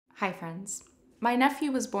Hi friends. My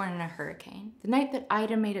nephew was born in a hurricane. The night that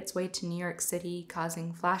Ida made its way to New York City,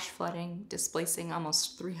 causing flash flooding, displacing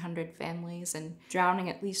almost 300 families, and drowning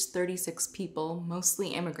at least 36 people, mostly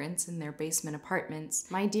immigrants, in their basement apartments,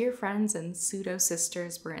 my dear friends and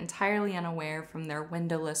pseudo-sisters were entirely unaware from their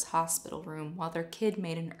windowless hospital room while their kid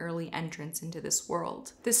made an early entrance into this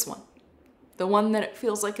world. This one. The one that it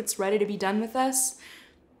feels like it's ready to be done with us.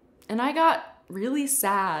 And I got really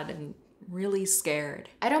sad and really scared.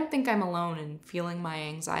 I don't think I'm alone in feeling my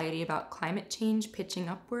anxiety about climate change pitching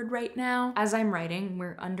upward right now. As I'm writing,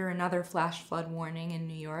 we're under another flash flood warning in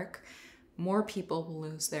New York. More people will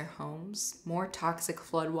lose their homes. More toxic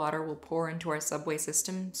flood water will pour into our subway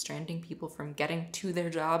system, stranding people from getting to their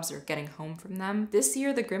jobs or getting home from them. This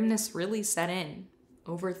year, the grimness really set in.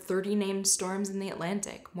 Over 30 named storms in the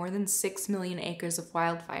Atlantic, more than 6 million acres of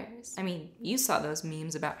wildfires. I mean, you saw those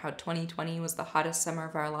memes about how 2020 was the hottest summer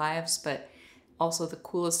of our lives, but also the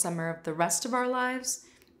coolest summer of the rest of our lives.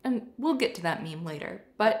 And we'll get to that meme later.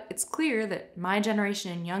 But it's clear that my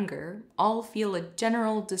generation and younger all feel a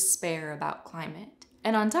general despair about climate.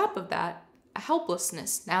 And on top of that, a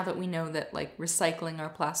helplessness now that we know that recycling our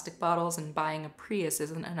plastic bottles and buying a Prius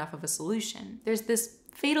isn't enough of a solution. There's this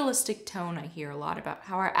fatalistic tone I hear a lot about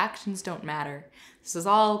how our actions don't matter. This is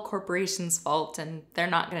all corporations' fault and they're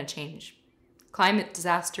not gonna change. Climate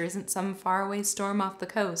disaster isn't some faraway storm off the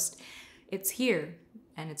coast. It's here,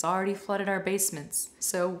 and it's already flooded our basements.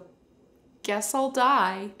 So, guess I'll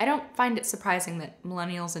die. I don't find it surprising that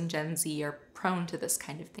millennials and Gen Z are prone to this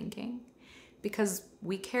kind of thinking, because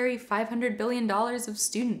we carry $500 billion of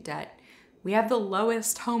student debt. We have the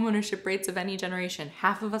lowest homeownership rates of any generation.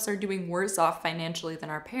 Half of us are doing worse off financially than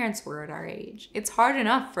our parents were at our age. It's hard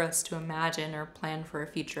enough for us to imagine or plan for a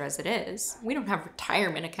future as it is. We don't have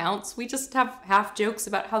retirement accounts. We just have half jokes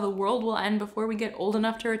about how the world will end before we get old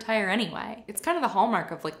enough to retire anyway. It's kind of the hallmark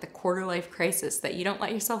of the quarter life crisis that you don't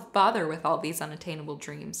let yourself bother with all these unattainable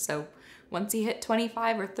dreams. So once you hit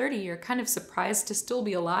 25 or 30, you're kind of surprised to still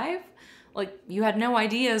be alive. You had no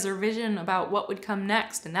ideas or vision about what would come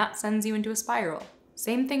next, and that sends you into a spiral.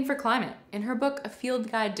 Same thing for climate. In her book, A Field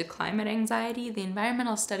Guide to Climate Anxiety, the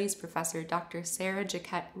environmental studies professor Dr. Sarah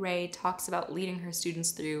Jaquette Ray talks about leading her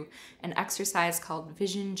students through an exercise called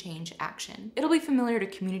Vision Change Action. It'll be familiar to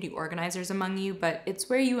community organizers among you, but it's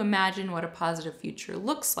where you imagine what a positive future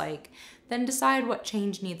looks like, then decide what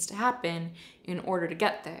change needs to happen in order to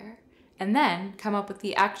get there, and then come up with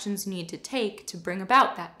the actions you need to take to bring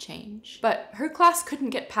about that change. But her class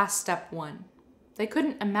couldn't get past step 1. They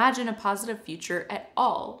couldn't imagine a positive future at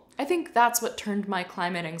all. I think that's what turned my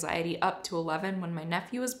climate anxiety up to 11 when my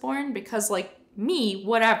nephew was born, because me,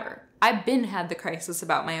 whatever. I've had the crisis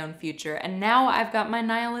about my own future, and now I've got my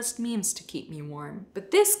nihilist memes to keep me warm.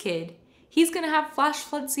 But this kid, he's gonna have flash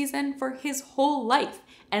flood season for his whole life,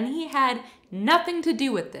 and he had nothing to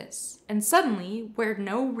do with this. And suddenly, where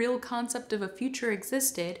no real concept of a future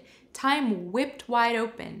existed, time whipped wide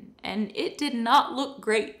open, and it did not look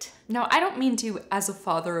great. Now, I don't mean to, as a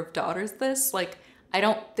father of daughters, this, I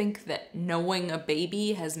don't think that knowing a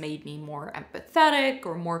baby has made me more empathetic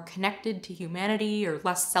or more connected to humanity or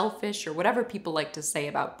less selfish or whatever people like to say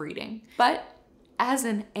about breeding. But as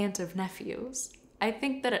an aunt of nephews, I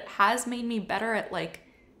think that it has made me better at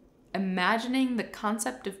imagining the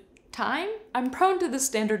concept of time. I'm prone to the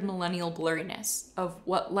standard millennial blurriness of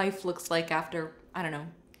what life looks like after,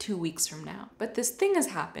 2 weeks from now. But this thing has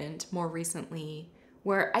happened more recently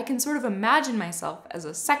where I can sort of imagine myself as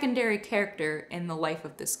a secondary character in the life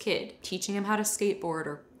of this kid, teaching him how to skateboard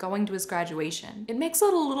or going to his graduation. It makes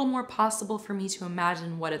it a little more possible for me to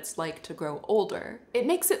imagine what it's like to grow older. It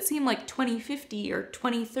makes it seem like 2050 or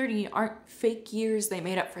 2030 aren't fake years they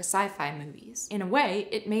made up for sci-fi movies. In a way,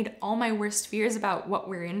 it made all my worst fears about what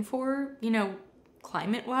we're in for,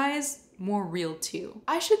 climate-wise, more real too.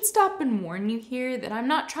 I should stop and warn you here that I'm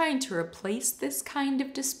not trying to replace this kind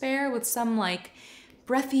of despair with some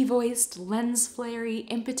breathy-voiced, lens-flary,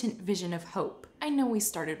 impotent vision of hope. I know we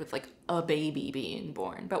started with a baby being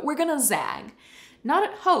born, but we're gonna zag. Not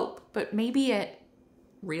at hope, but maybe at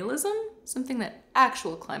realism? Something that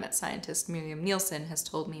actual climate scientist Miriam Nielsen has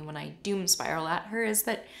told me when I doom spiral at her is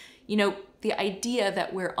that, the idea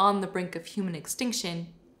that we're on the brink of human extinction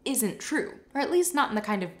isn't true, or at least not in the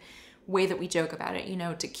kind of way that we joke about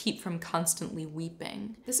it, to keep from constantly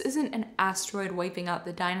weeping. This isn't an asteroid wiping out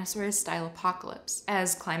the dinosaurs style apocalypse.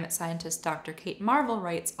 As climate scientist Dr. Kate Marvel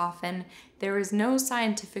writes often, there is no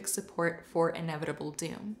scientific support for inevitable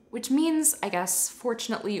doom. Which means, I guess,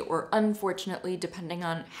 fortunately or unfortunately, depending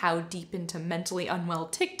on how deep into mentally unwell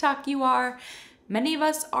TikTok you are, many of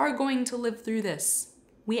us are going to live through this.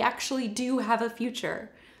 We actually do have a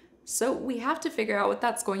future. So we have to figure out what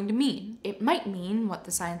that's going to mean. It might mean what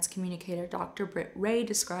the science communicator Dr. Britt Ray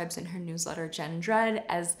describes in her newsletter Gen Dread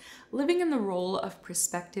as living in the role of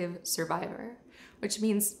prospective survivor, which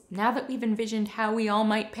means now that we've envisioned how we all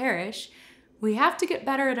might perish, we have to get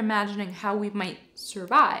better at imagining how we might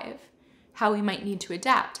survive, how we might need to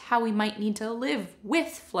adapt, how we might need to live with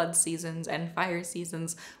flood seasons and fire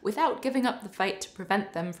seasons without giving up the fight to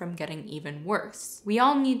prevent them from getting even worse. We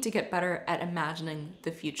all need to get better at imagining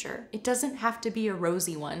the future. It doesn't have to be a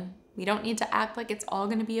rosy one. We don't need to act like it's all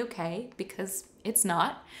gonna be okay, because it's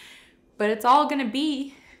not, but it's all gonna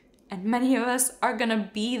be, and many of us are gonna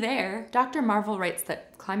be there. Dr. Marvel writes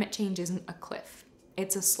that climate change isn't a cliff,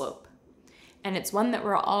 it's a slope. And it's one that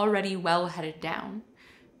we're already well headed down.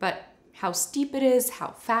 But how steep it is, how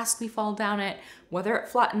fast we fall down it, whether it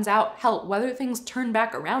flattens out, hell, whether things turn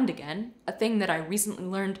back around again, a thing that I recently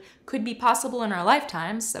learned could be possible in our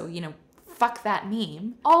lifetimes, so, fuck that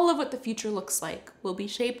meme. All of what the future looks like will be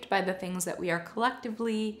shaped by the things that we are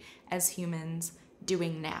collectively, as humans,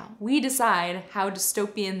 doing now. We decide how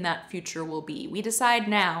dystopian that future will be. We decide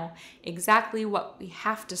now exactly what we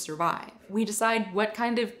have to survive. We decide what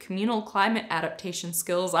kind of communal climate adaptation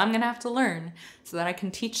skills I'm gonna have to learn so that I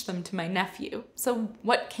can teach them to my nephew. So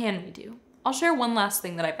what can we do? I'll share one last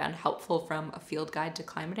thing that I found helpful from A Field Guide to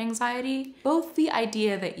Climate Anxiety. Both the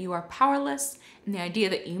idea that you are powerless and the idea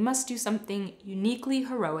that you must do something uniquely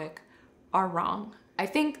heroic are wrong. I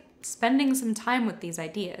think spending some time with these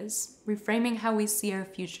ideas, reframing how we see our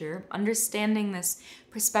future, understanding this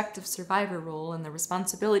prospective survivor role and the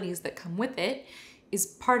responsibilities that come with it is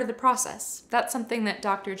part of the process. That's something that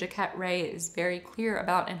Dr. Jaquette Ray is very clear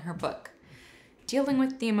about in her book. Dealing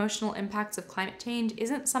with the emotional impacts of climate change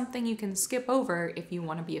isn't something you can skip over if you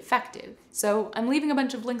want to be effective. So I'm leaving a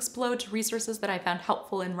bunch of links below to resources that I found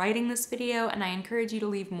helpful in writing this video, and I encourage you to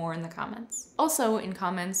leave more in the comments. Also in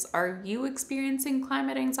comments, are you experiencing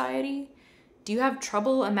climate anxiety? Do you have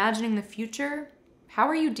trouble imagining the future? How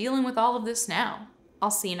are you dealing with all of this now?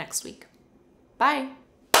 I'll see you next week. Bye!